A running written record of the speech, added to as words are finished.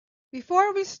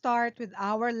Before we start with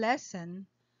our lesson,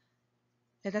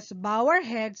 let us bow our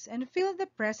heads and feel the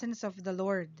presence of the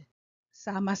Lord.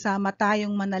 Sama-sama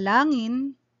tayong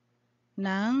manalangin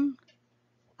ng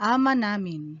Ama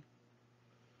namin.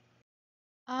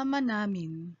 Ama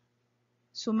namin,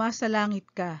 sumasalangit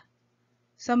ka.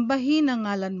 Sambahin ang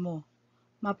ngalan mo.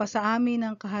 Mapasa amin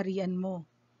ang kaharian mo.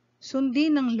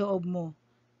 Sundin ang loob mo,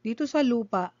 dito sa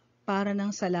lupa para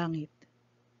ng sa langit.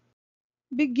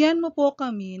 Bigyan mo po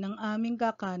kami ng aming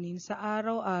kakanin sa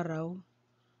araw-araw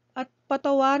at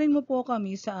patawarin mo po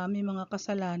kami sa aming mga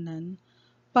kasalanan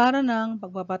para ng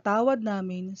pagpapatawad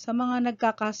namin sa mga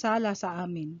nagkakasala sa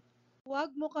amin.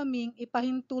 Huwag mo kaming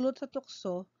ipahintulot sa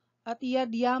tukso at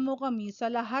iadya mo kami sa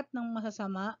lahat ng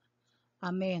masasama.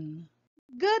 Amen.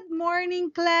 Good morning,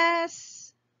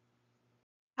 class!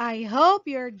 I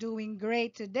hope you're doing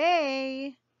great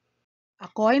today.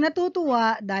 Ako ay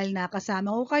natutuwa dahil nakasama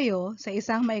ko kayo sa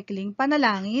isang maikling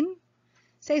panalangin,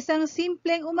 sa isang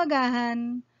simpleng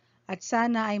umagahan, at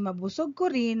sana ay mabusog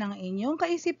ko rin ang inyong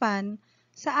kaisipan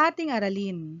sa ating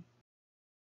aralin.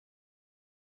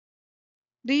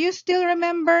 Do you still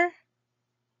remember?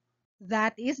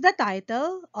 That is the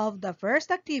title of the first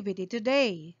activity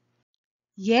today.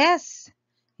 Yes,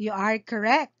 you are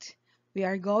correct. We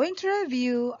are going to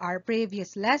review our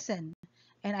previous lesson,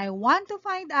 and I want to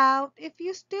find out if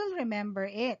you still remember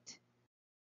it.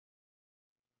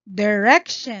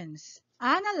 Directions.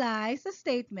 Analyze the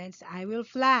statements I will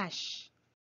flash.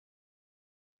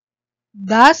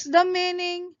 Does the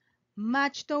meaning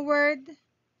match the word?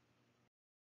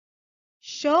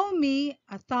 Show me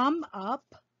a thumb up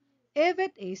if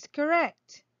it is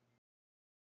correct,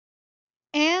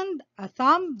 and a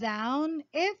thumb down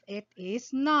if it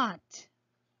is not.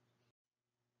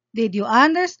 Did you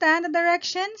understand the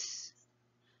directions?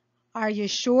 Are you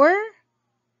sure?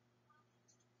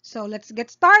 So let's get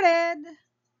started.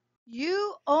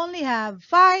 You only have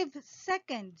 5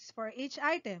 seconds for each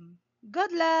item.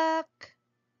 Good luck!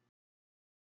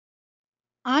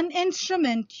 An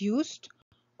instrument used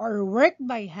or worked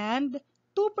by hand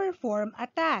to perform a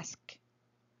task.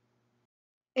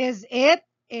 Is it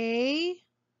a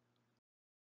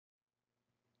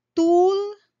tool?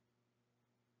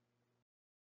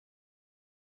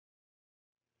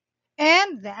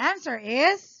 And the answer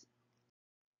is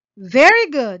very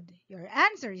good. Your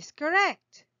answer is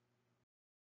correct.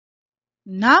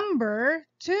 Number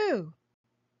 2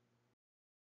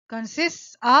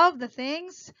 consists of the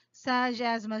things such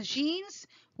as machines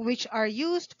which are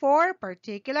used for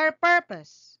particular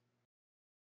purpose.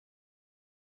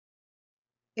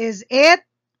 Is it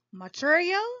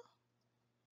material?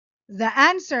 The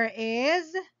answer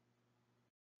is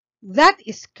that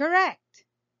is correct.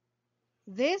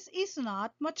 This is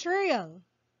not material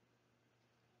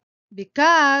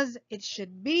because it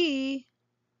should be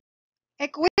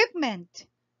equipment.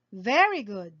 Very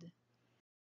good.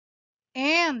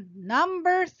 And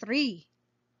number 3,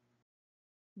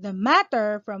 the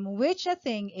matter from which a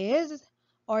thing is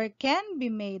or can be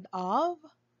made of.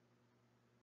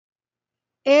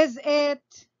 Is it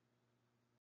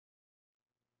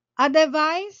a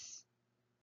device?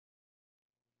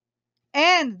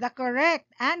 And the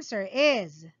correct answer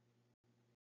is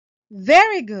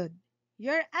very good.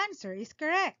 Your answer is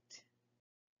correct.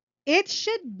 It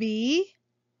should be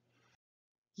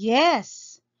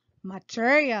yes,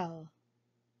 material.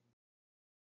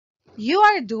 You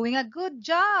are doing a good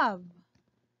job.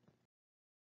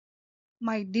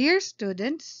 My dear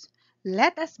students,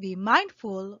 let us be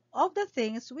mindful of the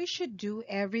things we should do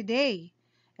every day,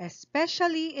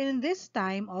 especially in this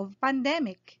time of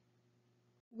pandemic.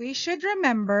 We should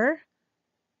remember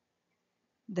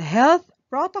the health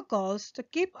protocols to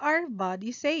keep our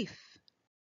body safe.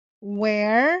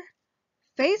 Wear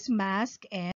face mask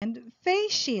and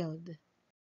face shield.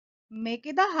 Make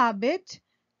it a habit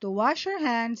to wash your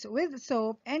hands with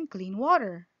soap and clean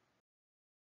water.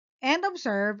 And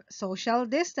observe social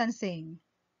distancing.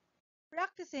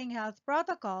 Practicing health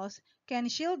protocols can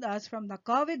shield us from the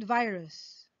COVID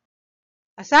virus.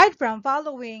 Aside from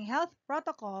following health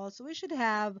protocols, we should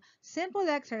have simple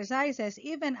exercises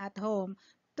even at home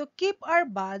to keep our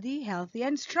body healthy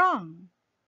and strong.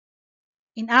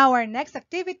 In our next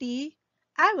activity,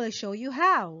 I will show you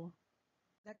how.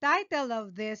 The title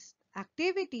of this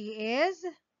activity is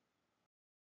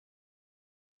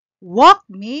Walk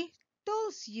Me,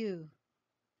 Tools You.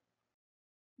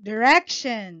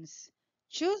 Directions.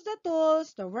 Choose the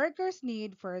tools the workers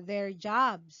need for their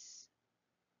jobs.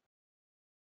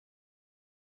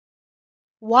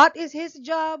 What is his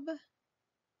job?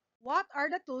 What are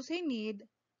the tools he need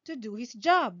to do his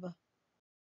job?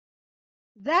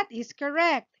 That is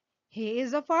correct. He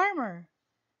is a farmer.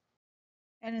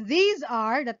 And these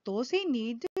are the tools he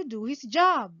needs to do his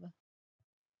job.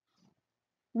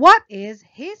 What is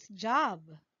his job?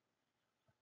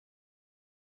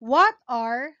 What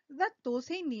are the tools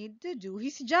he needs to do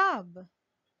his job?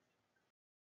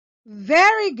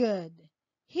 Very good.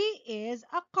 He is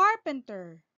a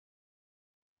carpenter.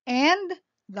 And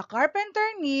the carpenter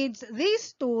needs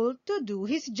this tool to do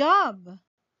his job.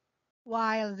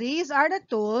 While these are the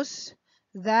tools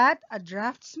that a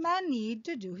draftsman needs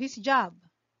to do his job.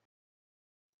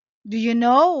 Do you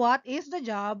know what is the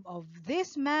job of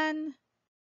this man?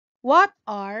 What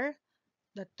are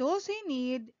the tools he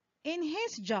needs in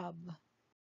his job?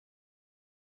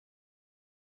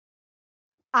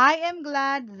 I am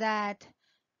glad that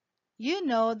you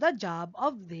know the job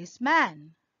of this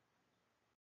man.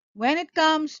 When it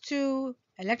comes to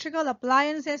electrical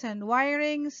appliances and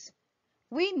wirings,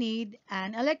 we need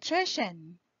an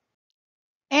electrician.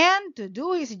 And to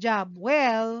do his job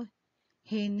well,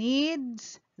 he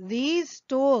needs these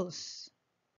tools.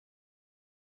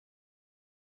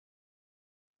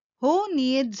 Who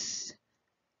needs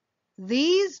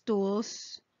these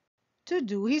tools to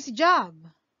do his job?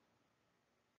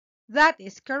 That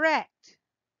is correct.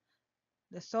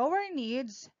 The sewer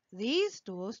needs these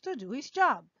tools to do his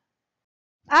job.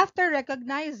 After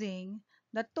recognizing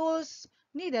the tools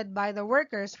needed by the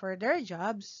workers for their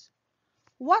jobs,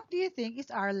 what do you think is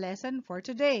our lesson for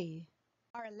today?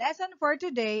 Our lesson for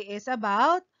today is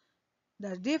about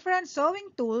the different sewing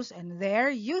tools and their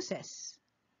uses.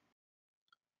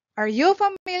 Are you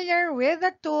familiar with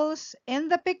the tools in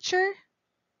the picture?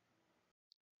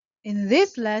 In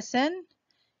this lesson,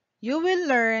 you will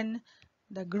learn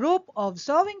the group of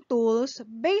sewing tools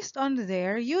based on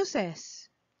their uses.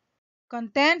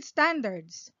 Content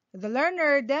standards. The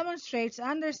learner demonstrates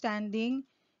understanding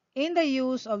in the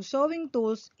use of sewing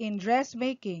tools in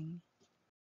dressmaking.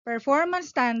 Performance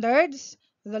standards.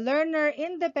 The learner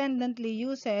independently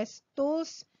uses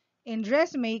tools in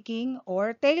dressmaking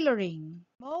or tailoring.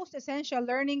 Most essential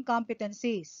learning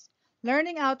competencies.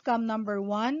 Learning outcome number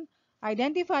 1.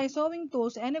 Identify sewing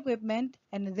tools and equipment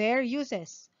and their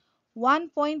uses.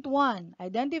 1.1.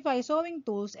 Identify sewing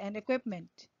tools and equipment.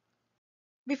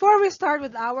 Before we start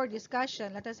with our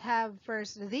discussion, let us have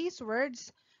first these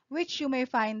words which you may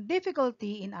find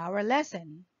difficulty in our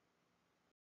lesson.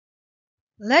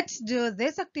 Let's do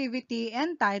this activity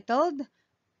entitled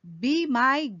Be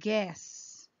My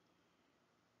Guess.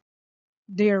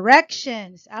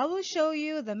 Directions. I will show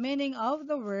you the meaning of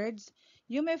the words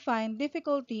you may find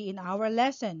difficulty in our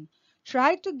lesson.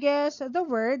 Try to guess the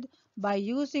word by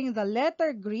using the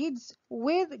letter grids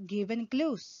with given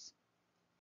clues.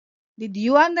 Did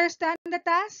you understand the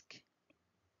task?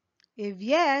 If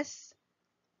yes,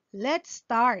 let's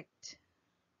start.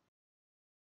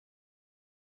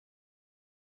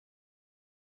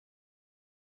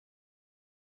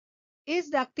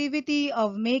 Is the activity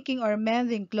of making or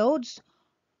mending clothes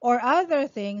or other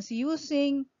things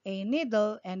using a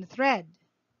needle and thread.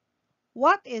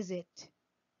 What is it?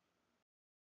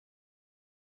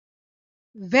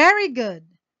 Very good.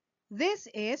 This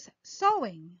is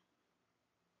sewing.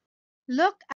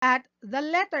 Look at the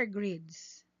letter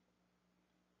grids.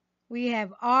 We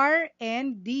have R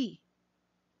and D.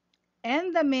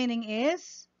 And the meaning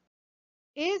is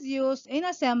used in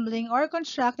assembling or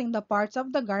constructing the parts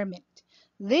of the garment.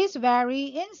 These vary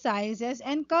in sizes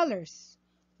and colors.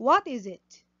 What is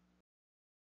it?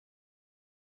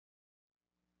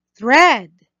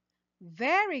 Thread.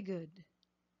 Very good.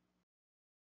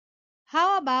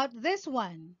 How about this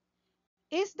one?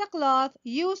 Is the cloth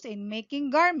used in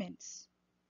making garments?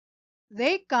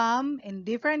 They come in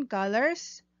different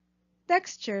colors,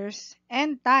 textures,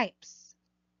 and types.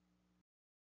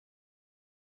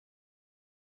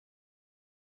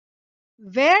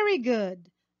 Very good.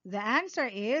 The answer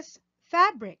is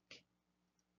fabric.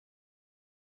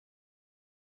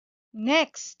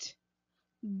 Next,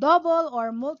 double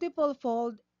or multiple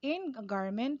fold in a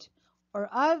garment or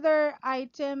other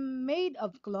item made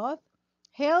of cloth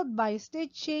held by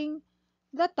stitching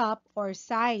the top or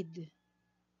side.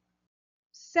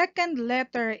 Second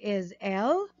letter is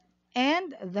L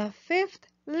and the fifth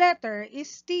letter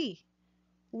is T.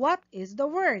 What is the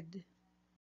word?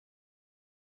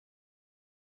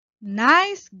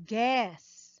 Nice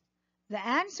guess. The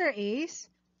answer is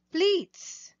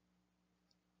pleats.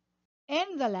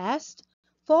 And the last,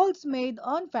 folds made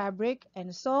on fabric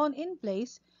and sewn in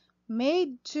place,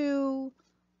 made to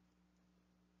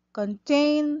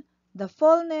contain the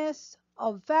fullness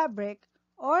of fabric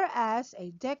or as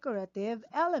a decorative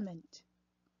element.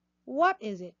 What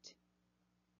is it?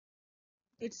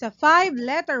 It's a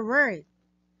 5-letter word.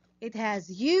 It has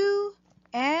U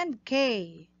and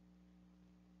K.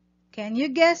 Can you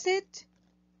guess it?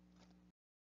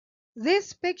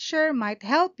 This picture might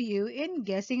help you in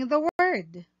guessing the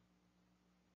word.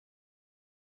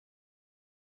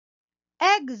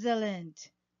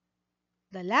 Excellent!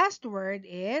 The last word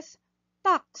is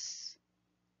tux.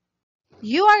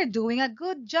 You are doing a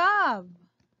good job.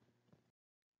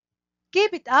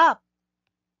 Keep it up.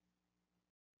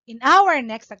 In our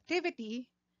next activity,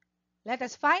 let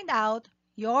us find out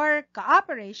your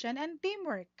cooperation and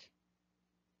teamwork.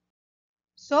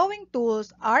 Sewing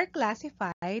tools are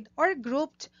classified or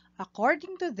grouped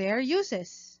according to their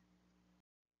uses.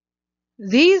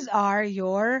 These are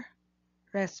your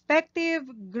respective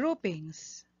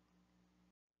groupings.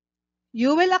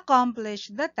 You will accomplish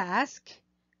the task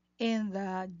in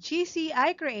the GC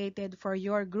I created for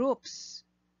your groups.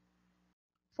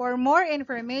 For more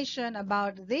information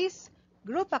about this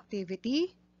group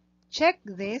activity, check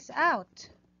this out.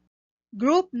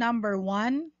 Group number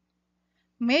 1.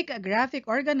 Make a graphic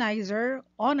organizer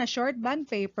on a short bond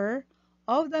paper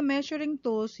of the measuring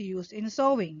tools used in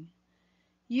sewing.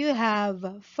 You have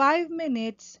 5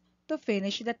 minutes to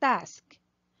finish the task.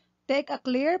 Take a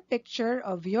clear picture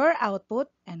of your output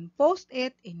and post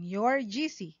it in your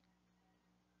GC.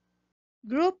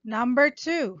 Group number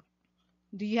 2.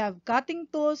 Do you have cutting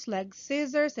tools like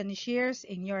scissors and shears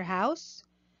in your house?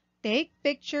 Take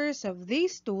pictures of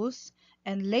these tools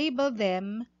and label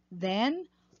them, then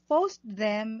post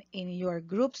them in your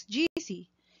group's GC.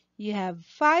 You have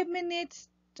 5 minutes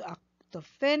to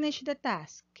finish the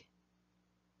task.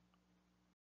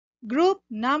 Group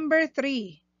number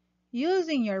 3.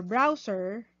 Using your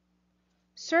browser,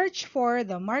 search for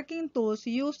the marking tools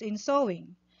used in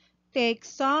sewing. Take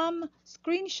some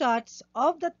screenshots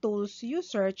of the tools you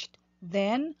searched,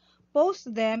 then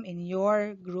post them in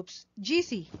your group's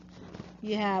GC.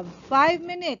 You have 5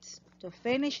 minutes to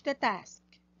finish the task.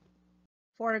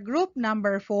 For group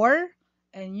number 4,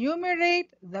 enumerate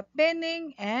the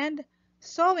pinning and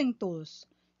sewing tools.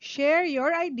 Share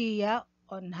your idea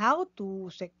on how to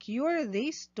secure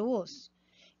these tools.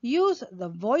 Use the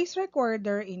voice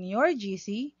recorder in your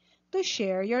GC to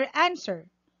share your answer.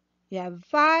 You have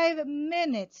 5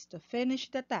 minutes to finish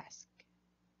the task.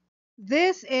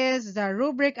 This is the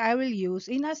rubric I will use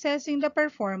in assessing the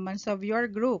performance of your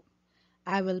group.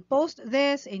 I will post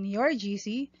this in your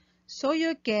GC so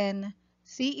you can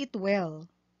see it well.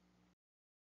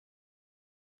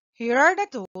 Here are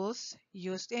the tools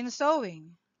used in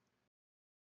sewing.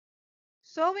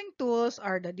 Sewing tools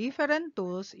are the different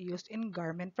tools used in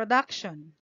garment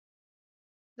production.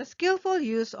 The skillful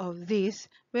use of these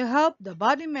will help the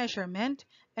body measurement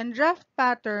and draft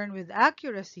pattern with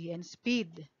accuracy and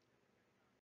speed.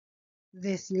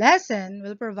 This lesson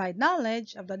will provide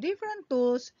knowledge of the different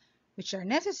tools which are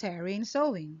necessary in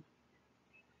sewing.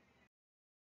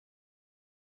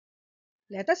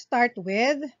 Let us start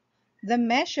with the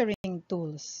measuring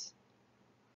tools.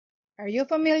 Are you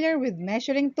familiar with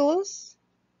measuring tools?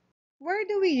 Where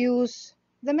do we use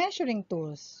the measuring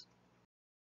tools?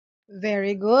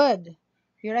 Very good.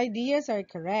 Your ideas are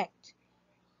correct.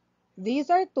 These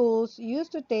are tools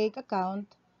used to take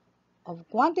account of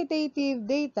quantitative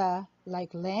data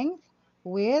like length,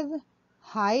 width,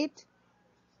 height,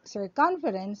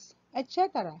 circumference,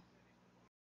 etc.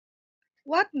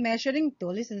 What measuring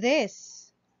tool is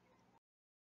this?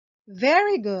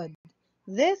 Very good.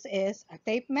 This is a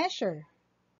tape measure.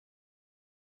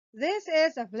 This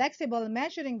is a flexible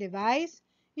measuring device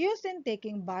used in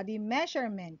taking body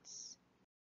measurements.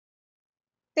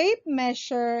 Tape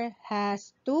measure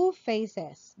has two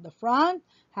faces. The front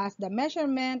has the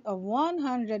measurement of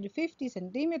 150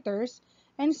 centimeters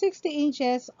and 60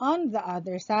 inches on the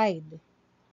other side.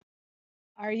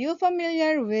 Are you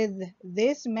familiar with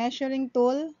this measuring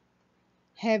tool?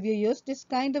 Have you used this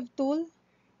kind of tool?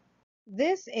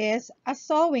 This is a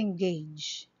sewing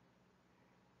gauge.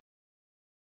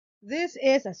 This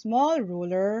is a small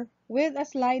ruler with a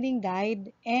sliding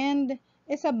guide and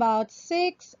is about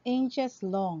 6 inches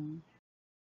long.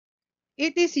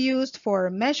 It is used for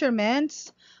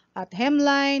measurements at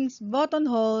hemlines,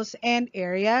 buttonholes, and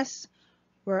areas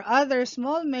where other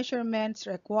small measurements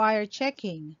require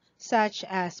checking, such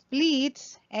as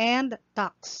pleats and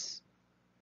tucks.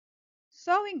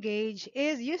 Sewing gauge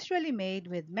is usually made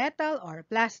with metal or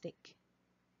plastic.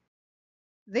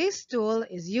 This tool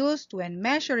is used when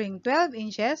measuring 12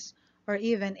 inches or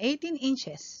even 18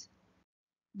 inches.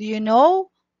 Do you know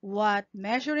what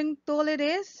measuring tool it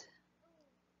is?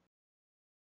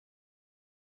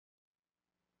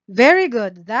 Very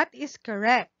good, that is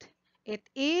correct. It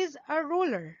is a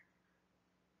ruler.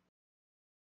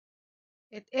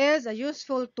 It is a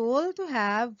useful tool to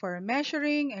have for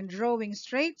measuring and drawing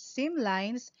straight seam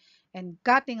lines and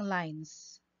cutting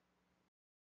lines.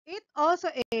 It also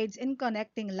aids in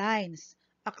connecting lines.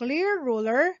 A clear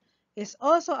ruler is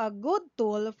also a good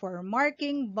tool for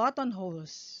marking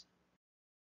buttonholes.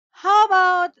 How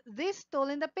about this tool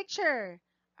in the picture?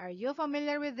 Are you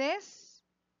familiar with this?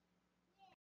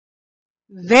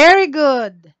 Very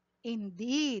good.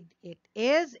 Indeed, it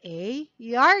is a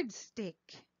yardstick.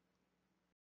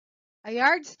 A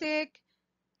yardstick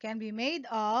can be made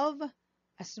of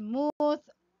a smooth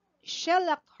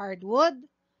shellac hardwood,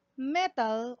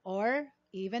 metal, or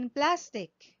even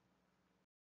plastic.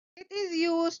 It is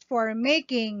used for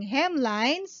making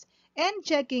hemlines and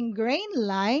checking grain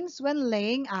lines when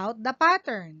laying out the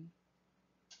pattern.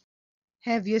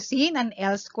 Have you seen an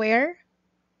L square?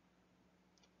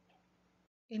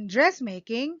 In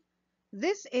dressmaking,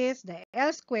 this is the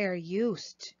L square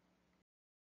used.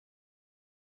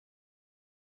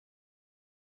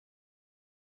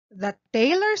 The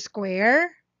Taylor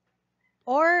square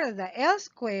or the L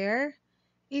square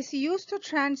is used to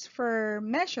transfer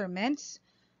measurements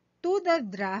to the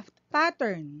draft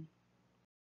pattern.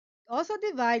 It also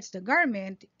divides the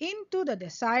garment into the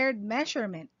desired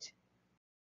measurement.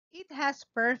 It has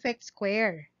perfect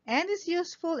square and is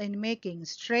useful in making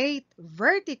straight,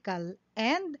 vertical,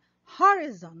 and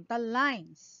horizontal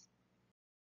lines.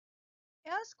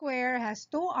 L square has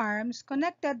two arms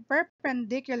connected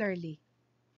perpendicularly.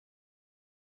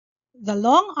 The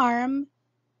long arm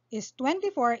is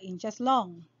 24 inches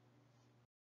long,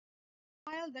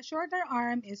 while the shorter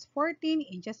arm is 14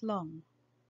 inches long.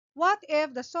 What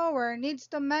if the sewer needs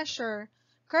to measure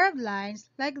curved lines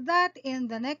like that in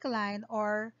the neckline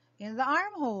or in the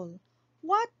armhole?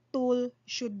 What tool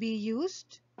should be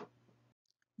used?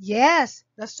 Yes,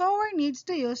 the sewer needs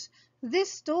to use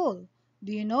this tool.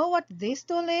 Do you know what this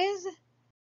tool is?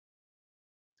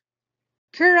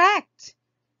 Correct!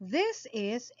 This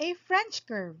is a French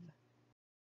curve.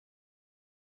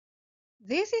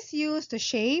 This is used to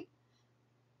shape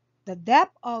the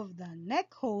depth of the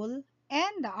neck hole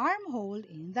and the armhole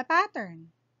in the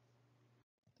pattern.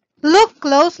 Look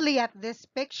closely at this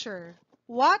picture.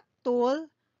 What tool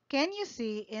can you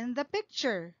see in the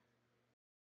picture?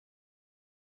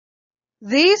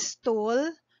 This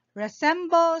tool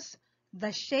resembles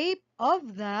the shape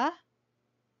of the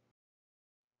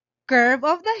curve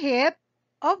of the hip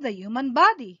of the human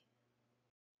body.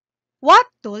 What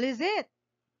tool is it?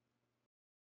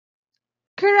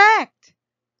 Correct!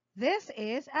 This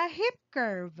is a hip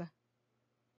curve.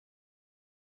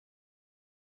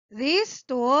 This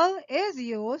tool is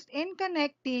used in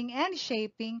connecting and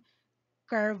shaping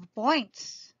curve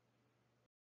points.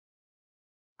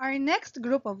 Our next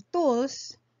group of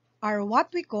tools are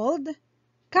what we called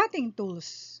cutting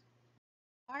tools.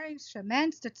 Are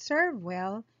instruments that serve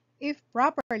well if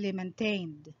properly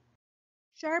maintained.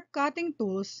 Sharp cutting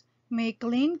tools make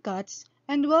clean cuts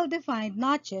and well-defined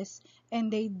notches,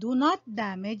 and they do not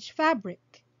damage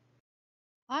fabric.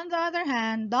 On the other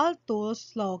hand, dull tools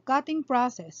slow cutting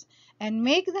process and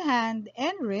make the hand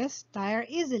and wrist tire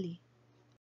easily.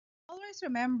 Always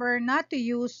remember not to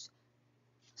use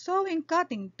sewing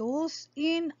cutting tools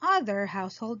in other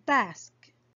household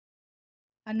tasks.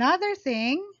 Another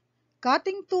thing,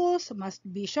 cutting tools must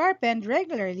be sharpened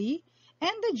regularly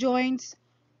and the joints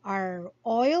are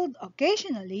oiled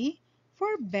occasionally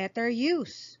for better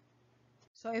use.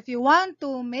 So if you want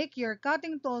to make your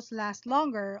cutting tools last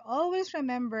longer, always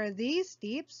remember these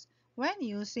tips when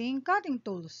using cutting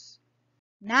tools.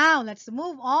 Now let's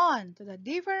move on to the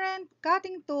different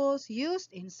cutting tools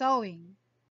used in sewing.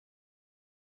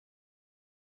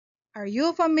 Are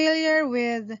you familiar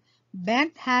with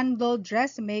bent-handled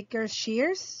dressmaker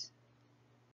shears?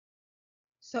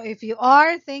 So if you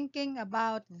are thinking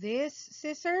about these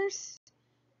scissors,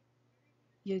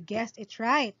 you guessed it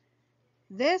right.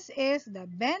 This is the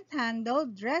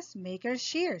bent-handled dressmaker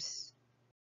shears.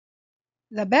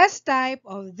 The best type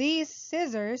of these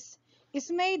scissors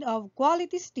is made of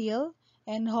quality steel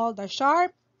and hold a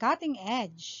sharp cutting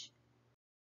edge.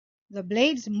 The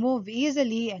blades move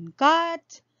easily and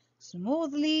cut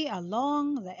smoothly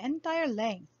along the entire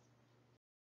length.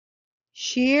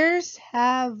 Shears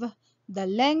have the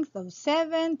length of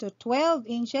 7 to 12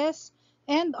 inches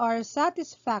and are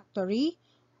satisfactory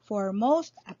for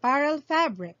most apparel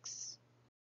fabrics.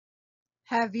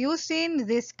 Have you seen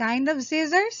this kind of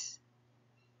scissors?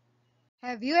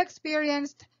 Have you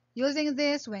experienced using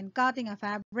this when cutting a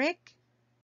fabric?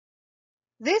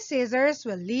 These scissors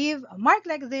will leave a mark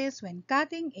like this when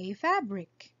cutting a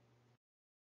fabric.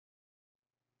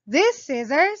 This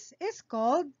scissors is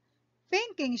called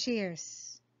pinking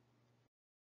shears.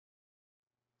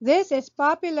 This is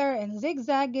popular in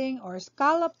zigzagging or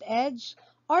scalloped edge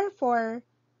or for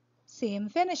seam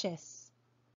finishes.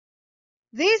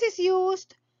 This is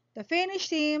used to finish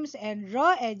seams and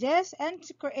raw edges and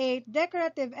to create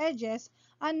decorative edges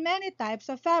on many types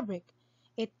of fabric.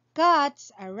 It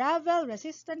cuts a ravel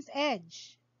resistance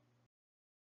edge.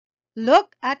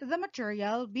 Look at the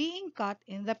material being cut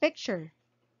in the picture.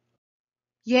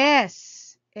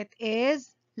 Yes, it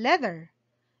is leather.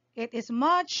 It is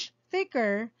much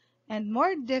thicker and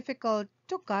more difficult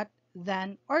to cut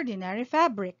than ordinary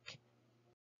fabric.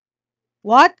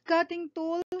 What cutting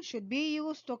tool should be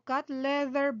used to cut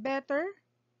leather better?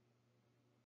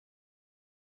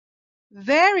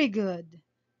 Very good.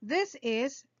 This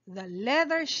is the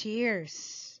leather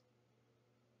shears.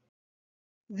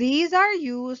 These are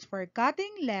used for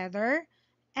cutting leather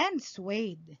and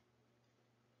suede.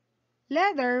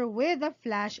 Leather with a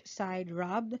flash side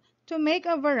rubbed to make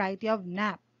a variety of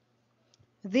nap.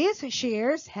 These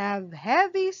shears have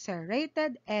heavy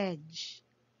serrated edge.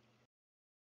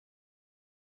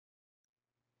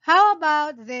 How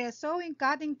about the sewing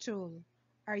cutting tool?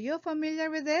 Are you familiar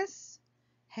with this?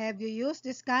 Have you used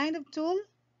this kind of tool?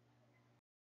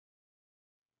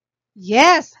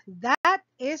 Yes, that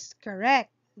is correct.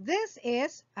 This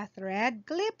is a thread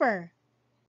clipper.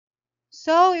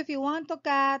 So if you want to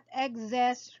cut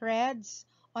excess threads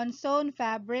on sewn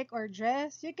fabric or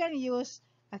dress, you can use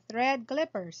a thread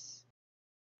clippers.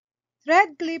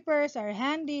 Thread clippers are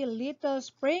handy little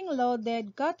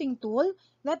spring-loaded cutting tool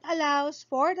that allows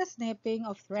for the snipping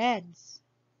of threads.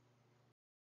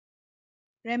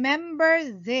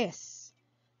 Remember this.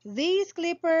 These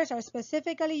clippers are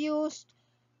specifically used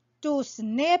to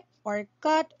snip or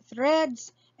cut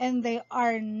threads, and they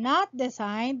are not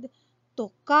designed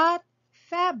to cut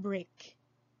fabric.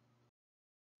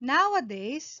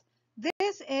 Nowadays,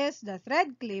 this is the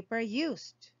thread clipper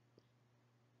used.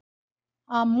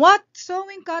 What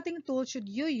sewing cutting tool should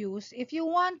you use if you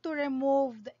want to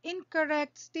remove the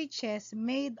incorrect stitches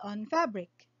made on fabric?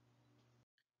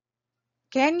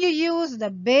 Can you use the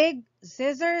big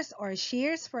scissors or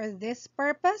shears for this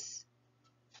purpose?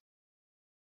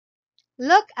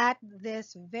 Look at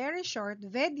this very short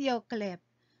video clip.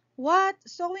 What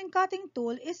sewing cutting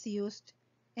tool is used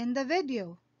in the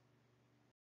video?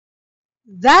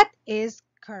 That is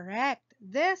correct.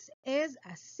 This is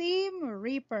a seam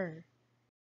ripper.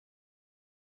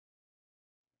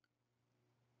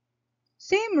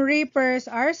 Seam rippers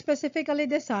are specifically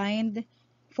designed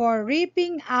for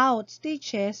ripping out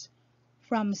stitches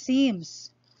from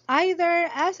seams, either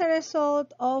as a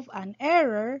result of an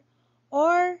error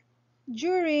or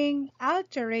during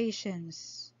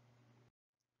alterations.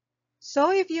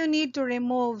 So if you need to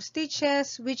remove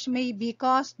stitches which may be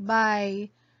caused by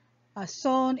a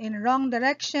sewn in wrong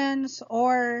directions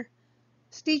or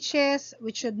stitches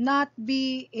which should not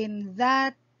be in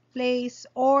that place,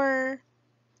 or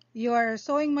your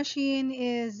sewing machine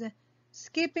is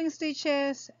skipping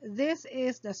stitches, this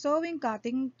is the sewing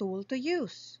cutting tool to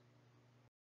use.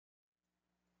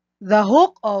 The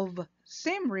hook of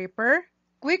seam ripper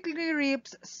quickly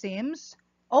rips seams,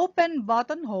 open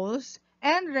buttonholes,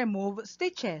 and remove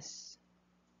stitches.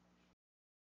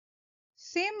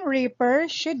 Seam ripper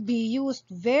should be used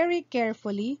very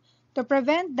carefully to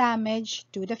prevent damage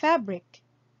to the fabric.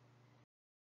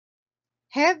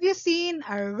 Have you seen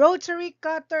a rotary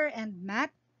cutter and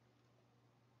mat?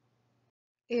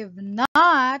 If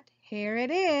not, here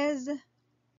it is.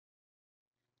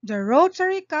 The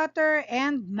rotary cutter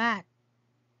and mat.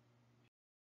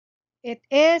 It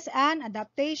is an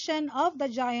adaptation of the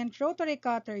giant rotary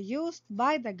cutter used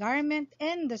by the garment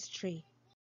industry.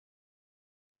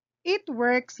 It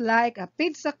works like a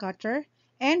pizza cutter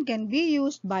and can be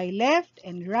used by left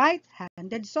and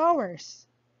right-handed sewers.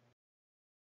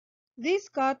 This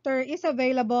cutter is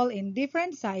available in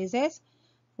different sizes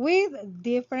with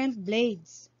different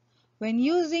blades. When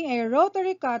using a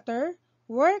rotary cutter,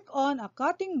 work on a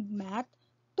cutting mat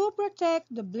to protect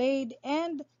the blade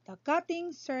and the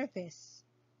cutting surface.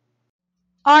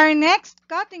 Our next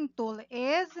cutting tool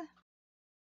is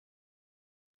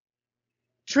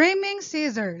trimming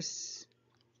scissors.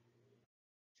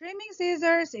 Trimming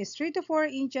scissors is 3 to 4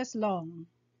 inches long.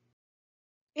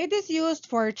 It is used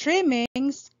for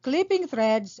trimmings, clipping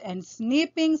threads, and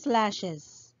snipping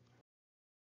slashes.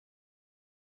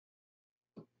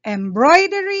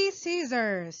 Embroidery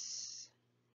scissors.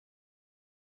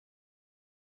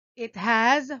 It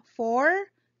has 4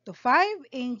 to 5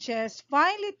 inches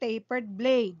finely tapered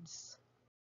blades.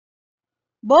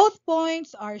 Both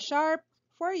points are sharp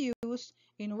for use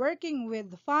in working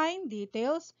with fine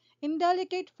details in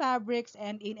delicate fabrics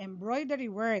and in embroidery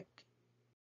work.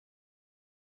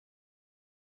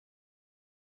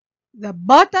 The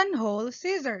buttonhole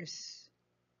scissors.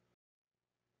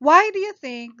 Why do you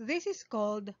think this is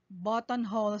called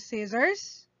buttonhole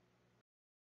scissors?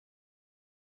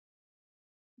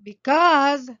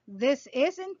 Because this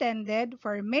is intended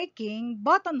for making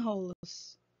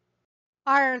buttonholes.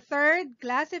 Our third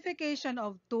classification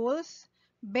of tools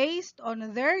based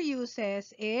on their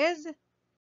uses is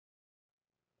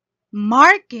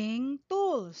marking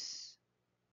tools.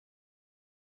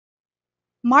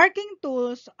 Marking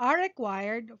tools are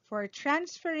required for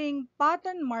transferring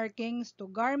pattern markings to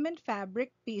garment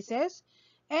fabric pieces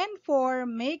and for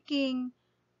making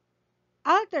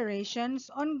alterations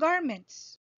on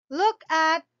garments. Look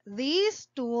at these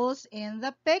tools in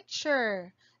the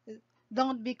picture.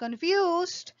 Don't be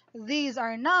confused. These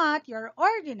are not your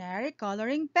ordinary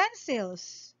coloring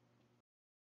pencils.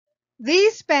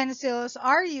 These pencils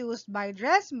are used by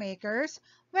dressmakers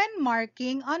when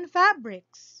marking on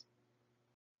fabrics.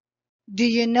 Do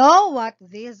you know what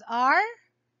these are?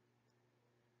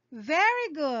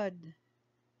 Very good.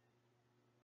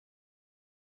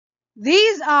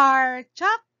 These are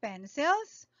chalk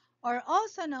pencils, or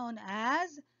also known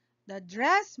as the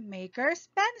dressmaker's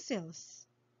pencils.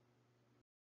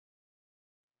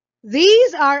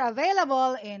 These are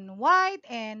available in white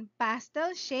and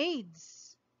pastel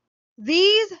shades.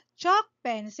 These chalk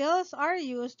pencils are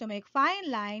used to make fine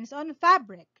lines on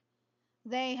fabric.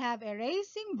 They have a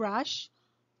erasing brush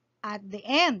at the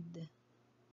end.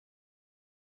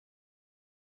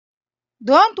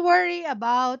 Don't worry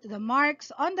about the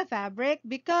marks on the fabric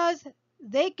because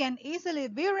they can easily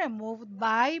be removed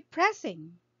by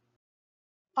pressing.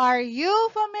 Are you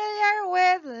familiar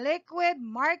with liquid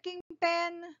marking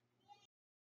pen?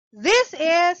 This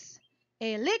is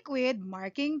a liquid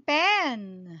marking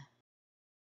pen.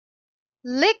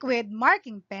 Liquid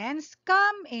marking pens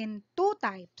come in two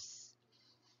types.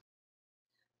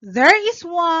 There is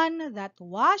one that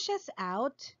washes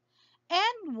out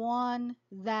and one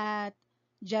that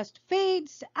just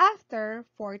fades after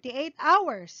 48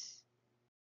 hours.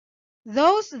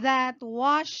 Those that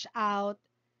wash out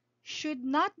should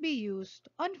not be used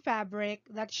on fabric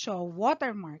that show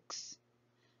watermarks.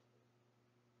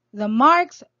 The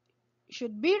marks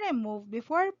should be removed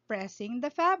before pressing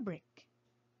the fabric.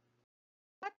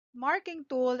 What marking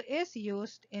tool is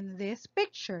used in this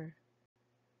picture?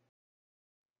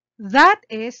 That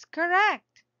is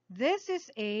correct. This is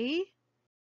a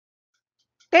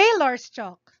tailor's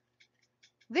chalk.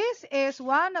 This is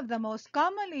one of the most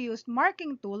commonly used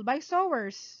marking tool by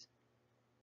sewers.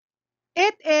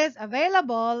 It is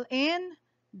available in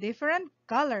different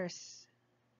colors.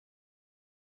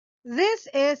 This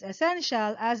is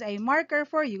essential as a marker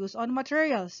for use on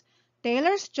materials.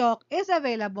 Tailor's chalk is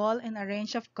available in a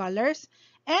range of colors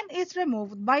and is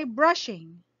removed by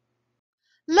brushing.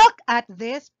 Look at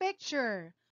this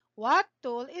picture. What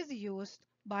tool is used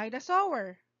by the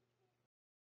sewer?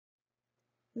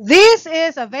 This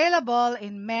is available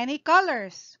in many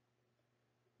colors.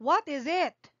 What is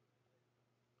it?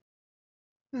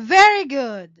 Very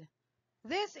good.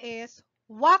 This is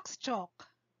wax chalk.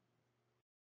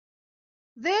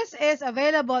 This is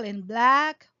available in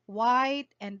black, white,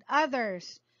 and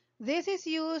others. This is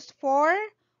used for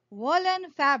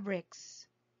woolen fabrics.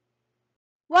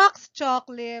 Wax chalk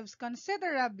leaves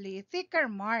considerably thicker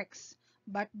marks,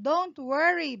 but don't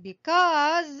worry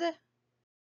because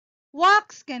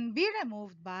wax can be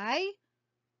removed by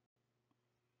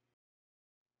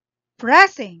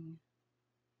pressing.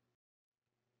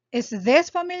 Is this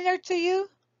familiar to you?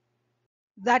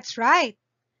 That's right.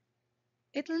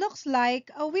 It looks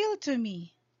like a wheel to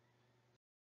me.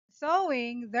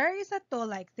 Sewing, there is a tool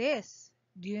like this.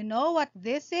 Do you know what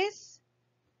this is?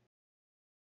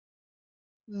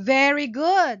 Very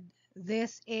good.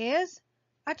 This is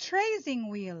a tracing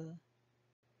wheel.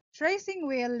 Tracing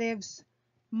wheel leaves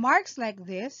marks like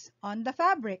this on the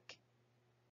fabric.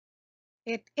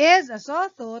 It is a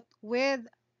sawtooth with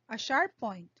a sharp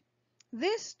point.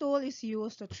 This tool is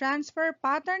used to transfer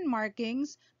pattern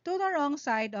markings to the wrong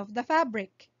side of the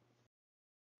fabric.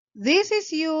 This is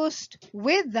used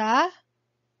with the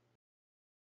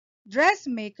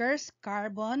dressmaker's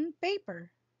carbon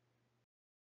paper.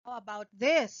 How about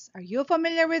this? Are you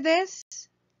familiar with this?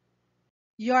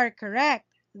 You're correct.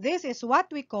 This is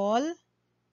what we call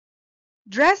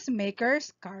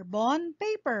dressmaker's carbon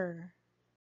paper.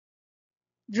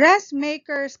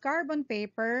 Dressmaker's carbon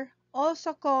paper,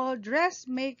 also called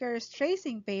dressmaker's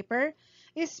tracing paper,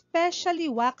 is specially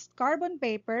waxed carbon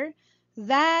paper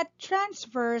that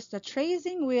transfers the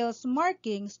tracing wheel's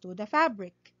markings to the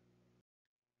fabric.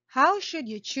 How should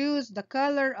you choose the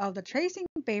color of the tracing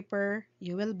paper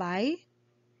you will buy?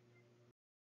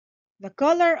 The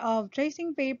color of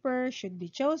tracing paper should be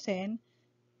chosen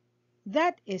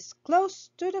that is close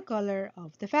to the color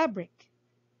of the fabric.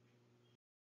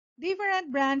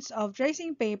 Different brands of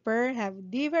tracing paper have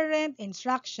different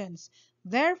instructions.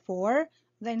 Therefore,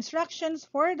 the instructions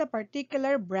for the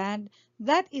particular brand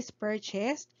that is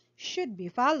purchased should be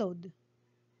followed.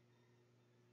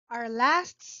 Our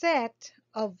last set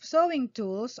of sewing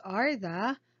tools are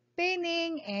the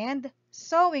pinning and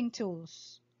sewing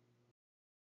tools.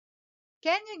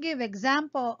 Can you give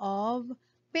example of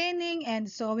pinning and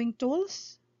sewing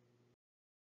tools?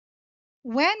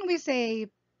 When we say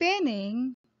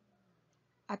pinning,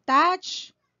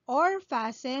 attach or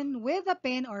fasten with a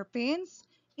pin or pins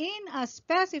in a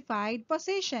specified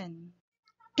position.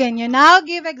 Can you now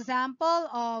give example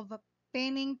of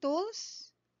pinning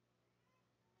tools?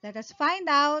 Let us find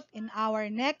out in our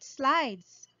next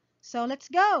slides. So let's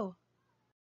go.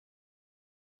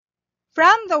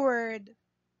 From the word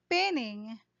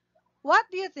pinning, what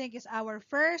do you think is our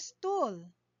first tool?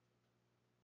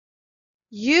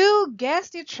 You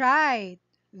guessed it right.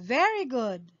 Very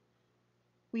good.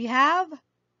 We have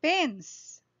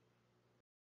pins.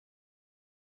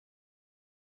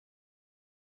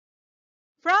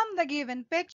 From the given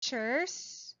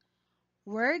pictures,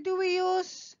 where do we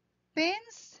use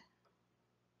pins?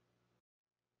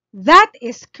 That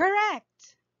is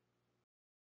correct.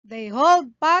 They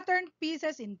hold patterned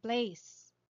pieces in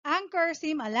place. Anchor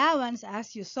seam allowance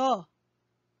as you saw.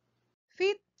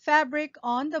 Fit fabric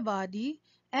on the body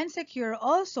and secure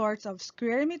all sorts of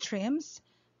squirmy trims,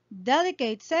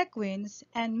 delicate sequins,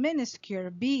 and minuscule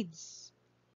beads.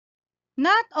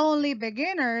 Not only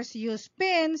beginners use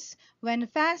pins when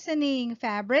fastening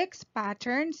fabrics,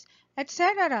 patterns,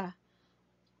 etc.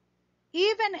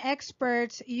 Even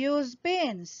experts use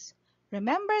pins.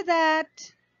 Remember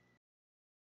that.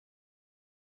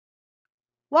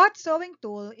 What sewing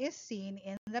tool is seen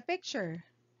in the picture?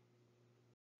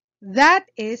 That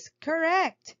is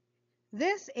correct.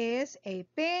 This is a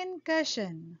pin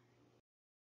cushion.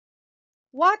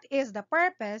 What is the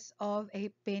purpose of a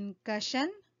pin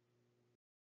cushion?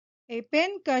 A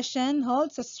pin cushion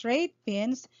holds straight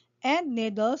pins and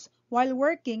needles while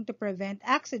working to prevent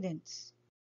accidents.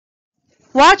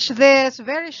 Watch this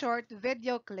very short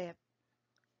video clip.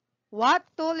 What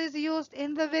tool is used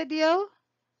in the video?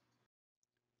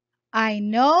 I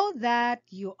know that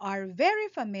you are very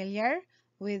familiar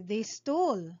with this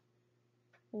tool.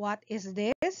 What is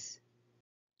this?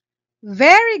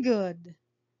 Very good.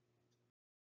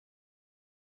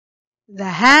 The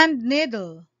hand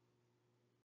needle.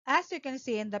 As you can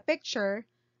see in the picture,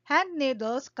 hand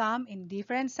needles come in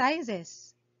different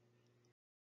sizes.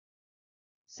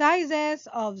 Sizes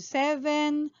of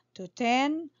 7 to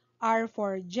 10 are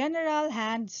for general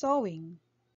hand sewing,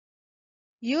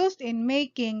 used in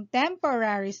making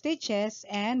temporary stitches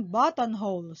and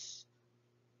buttonholes.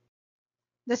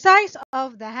 The size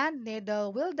of the hand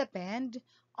needle will depend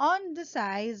on the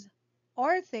size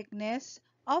or thickness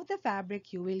of the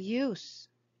fabric you will use.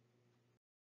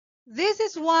 This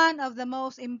is one of the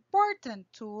most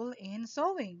important tools in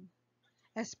sewing,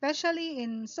 especially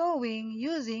in sewing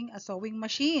using a sewing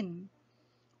machine.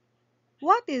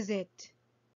 What is it?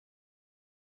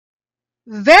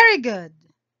 Very good.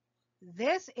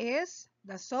 This is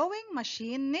the sewing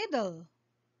machine needle.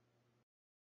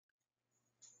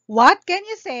 What can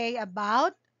you say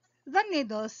about the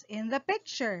needles in the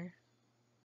picture?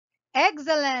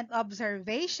 Excellent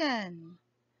observation.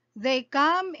 They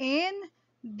come in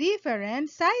different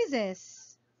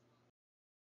sizes.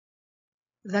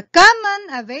 The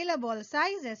common available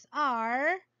sizes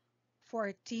are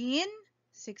 14,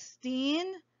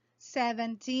 16,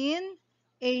 17,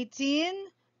 18,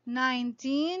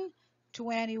 19,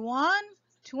 21,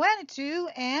 22,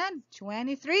 and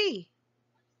 23.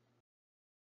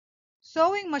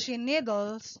 Sewing machine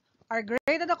needles are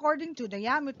graded according to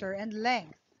diameter and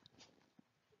length.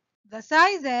 The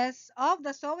sizes of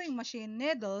the sewing machine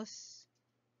needles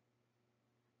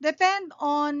depend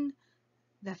on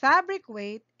the fabric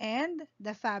weight and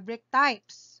the fabric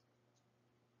types.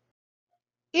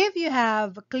 If you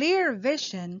have clear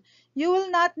vision, you will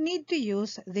not need to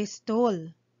use this tool.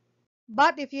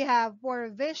 But if you have poor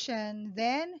vision,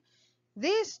 then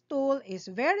this tool is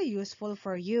very useful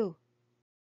for you.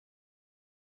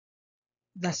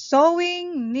 The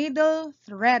sewing needle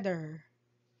threader.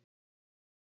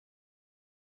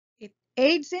 It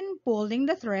aids in pulling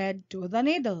the thread to the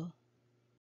needle.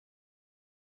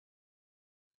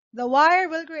 The wire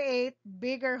will create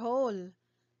bigger hole,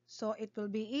 so it will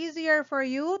be easier for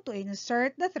you to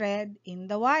insert the thread in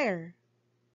the wire.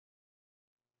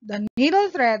 The needle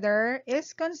threader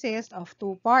is consists of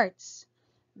two parts,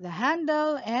 the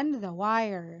handle and the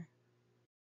wire.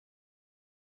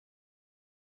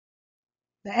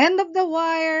 The end of the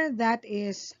wire that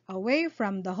is away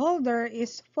from the holder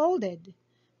is folded.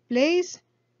 Place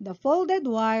the folded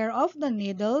wire of the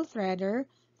needle threader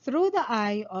through the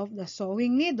eye of the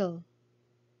sewing needle.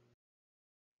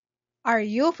 Are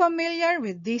you familiar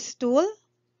with this tool?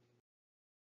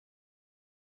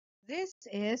 This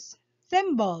is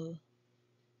thimble.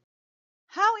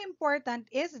 How important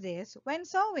is this when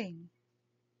sewing?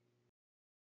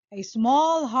 A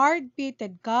small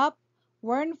hard-pitted cup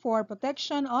worn for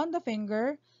protection on the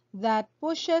finger that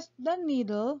pushes the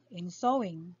needle in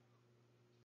sewing.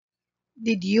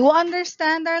 Did you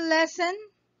understand our lesson?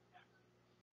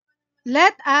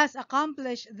 Let us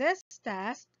accomplish this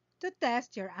task to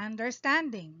test your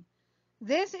understanding.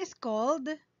 This is called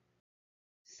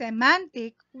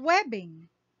semantic webbing.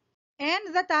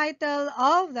 And the title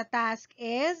of the task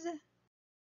is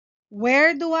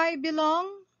Where Do I Belong?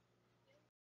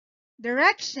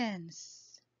 Directions.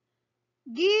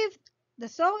 Give the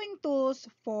sewing tools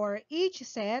for each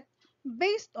set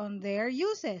based on their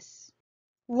uses.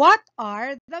 What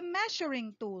are the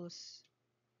measuring tools?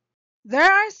 There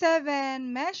are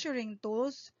 7 measuring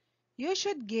tools you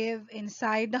should give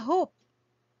inside the hoop.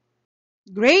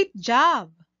 Great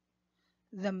job!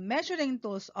 The measuring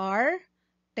tools are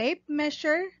tape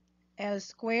measure,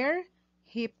 L-square,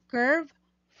 hip curve,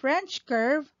 French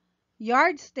curve,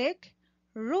 yardstick,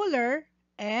 ruler,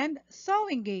 and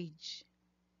sewing gauge.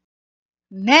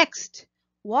 Next,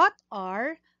 what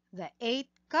are the 8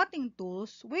 cutting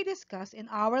tools we discussed in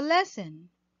our lesson?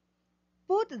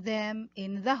 Put them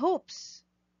in the hoops.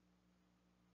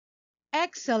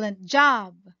 Excellent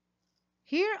job!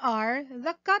 Here are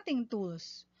the cutting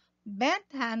tools.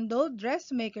 Bent-handled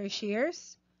dressmaker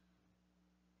shears,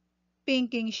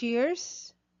 pinking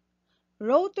shears,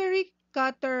 rotary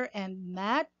cutter and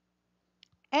mat,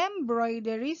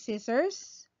 embroidery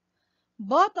scissors,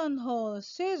 buttonhole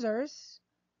scissors,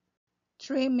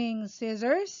 trimming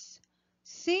scissors,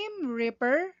 seam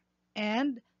ripper,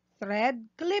 and thread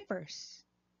clippers.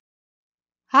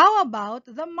 How about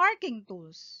the marking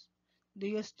tools? Do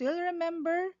you still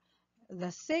remember the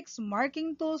 6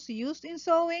 marking tools used in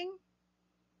sewing?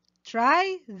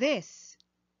 Try this.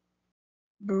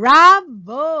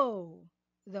 Bravo!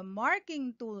 The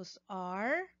marking tools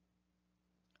are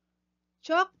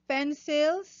chalk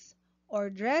pencils or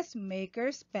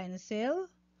dressmaker's pencil,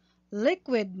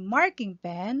 liquid marking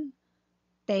pen,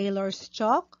 tailor's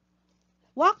chalk,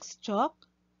 wax chalk,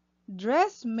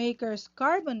 dressmaker's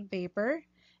carbon paper,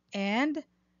 and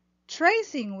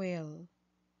tracing wheel.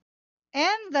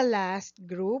 And the last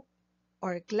group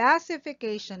or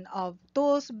classification of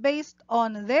tools based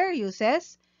on their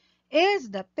uses is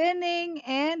the pinning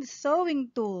and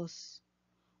sewing tools.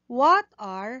 What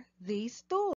are these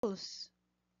tools?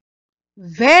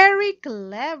 Very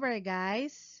clever,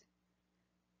 guys.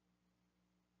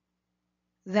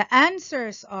 The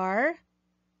answers are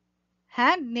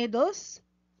hand needles,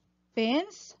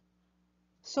 pins,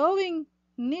 sewing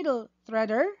needle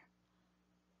threader,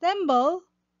 thimble,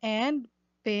 and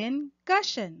pin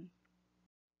cushion.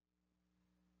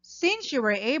 Since you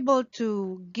were able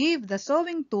to give the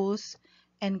sewing tools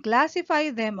and classify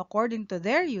them according to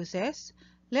their uses,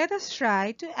 let us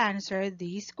try to answer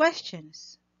these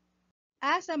questions.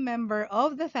 As a member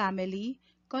of the family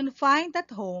confined at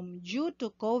home due to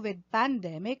COVID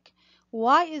pandemic,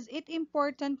 why is it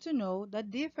important to know the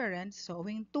different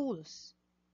sewing tools?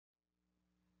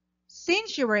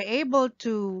 Since you were able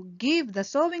to give the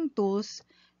sewing tools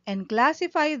and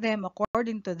classify them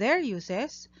according to their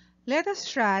uses, let us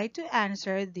try to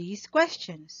answer these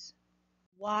questions.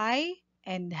 Why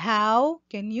and how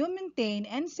can you maintain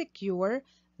and secure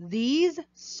these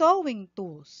sewing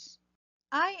tools?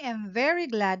 I am very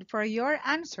glad for your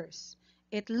answers.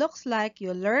 It looks like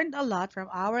you learned a lot from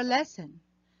our lesson.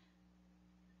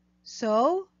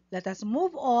 So, let us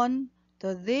move on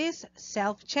to this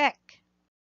self-check.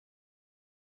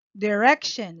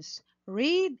 Directions.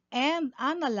 Read and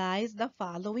analyze the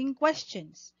following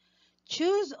questions.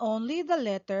 Choose only the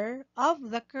letter of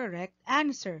the correct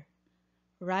answer.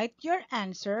 Write your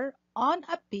answer on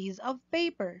a piece of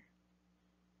paper.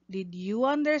 Did you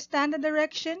understand the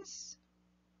directions?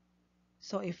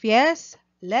 So if yes,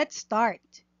 let's start.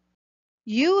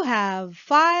 You have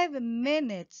 5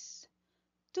 minutes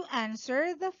to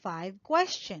answer the 5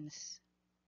 questions.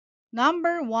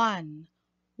 Number 1.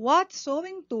 What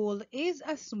sewing tool is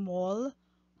a small,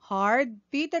 hard,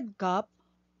 pitted cup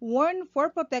worn for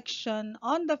protection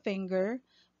on the finger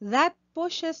that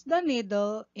pushes the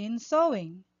needle in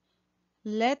sewing?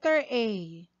 Letter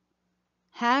A.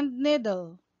 Hand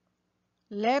needle.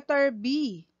 Letter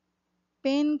B.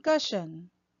 Pin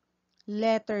cushion.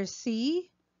 Letter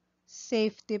C.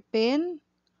 Safety pin.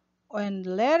 And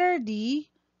letter D,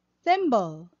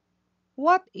 thimble.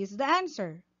 What is the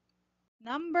answer?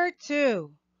 Number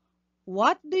 2.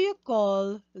 What do you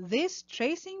call this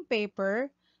tracing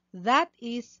paper that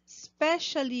is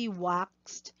specially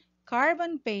waxed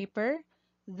carbon paper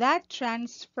that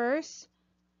transfers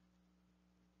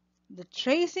the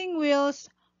tracing wheel's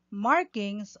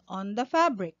markings on the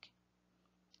fabric?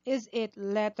 Is it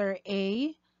letter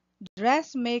A,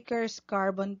 dressmaker's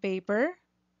carbon paper?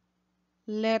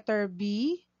 Letter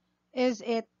B, is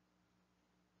it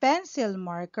pencil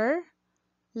marker?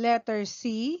 Letter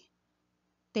C,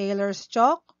 tailor's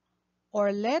chalk?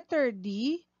 Or letter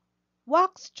D,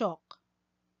 wax chalk?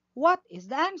 What is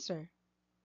the answer?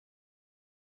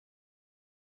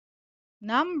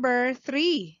 Number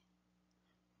 3.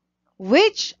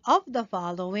 Which of the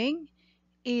following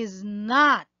is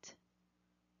not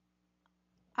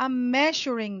a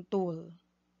measuring tool?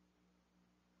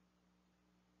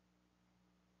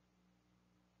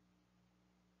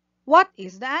 What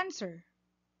is the answer?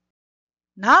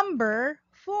 Number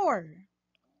 4.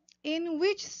 In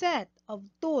which set of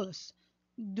tools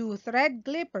do thread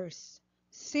clippers,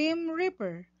 seam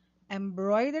ripper,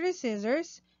 embroidery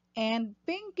scissors, and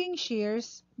pinking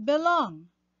shears belong?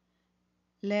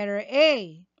 Letter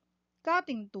A,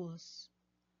 cutting tools.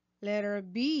 Letter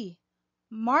B,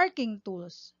 marking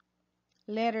tools.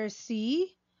 Letter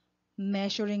C,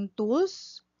 measuring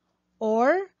tools.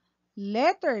 Or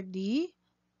letter D,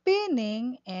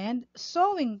 pinning and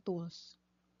sewing tools.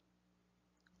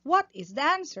 What is the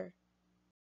answer?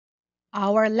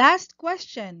 Our last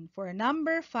question for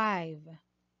number 5.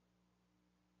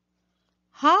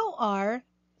 How are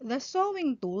the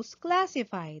sewing tools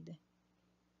classified?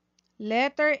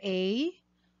 Letter A,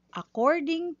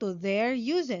 according to their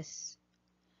uses.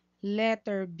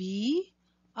 Letter B,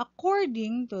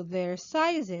 according to their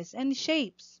sizes and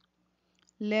shapes.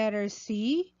 Letter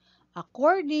C,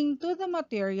 according to the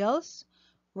materials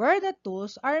where the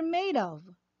tools are made of.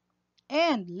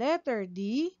 And letter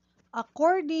D,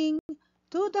 according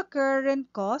to the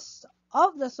current costs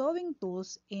of the sewing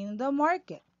tools in the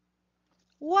market.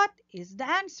 What is the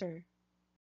answer?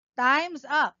 Time's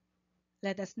up.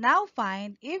 Let us now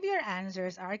find if your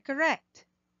answers are correct.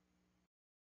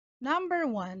 Number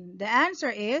 1, the answer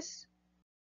is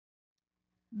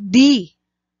D.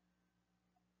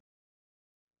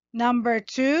 Number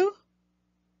 2,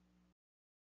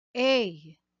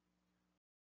 A.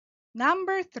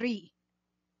 Number 3,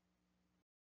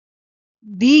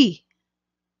 D.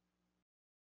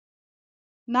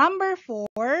 Number 4,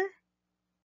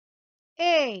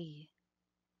 A.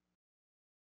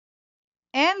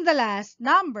 And the last,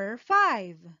 number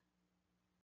 5,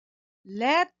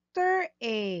 letter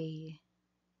A.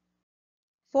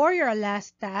 For your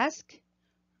last task,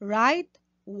 write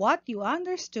what you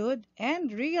understood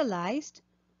and realized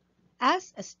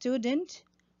as a student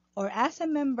or as a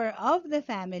member of the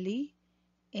family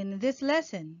in this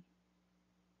lesson.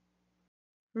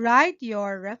 Write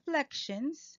your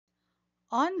reflections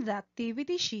on the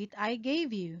activity sheet I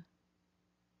gave you.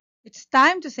 It's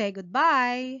time to say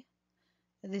goodbye.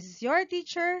 This is your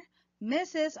teacher,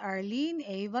 Mrs. Arlene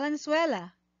A.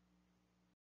 Valenzuela.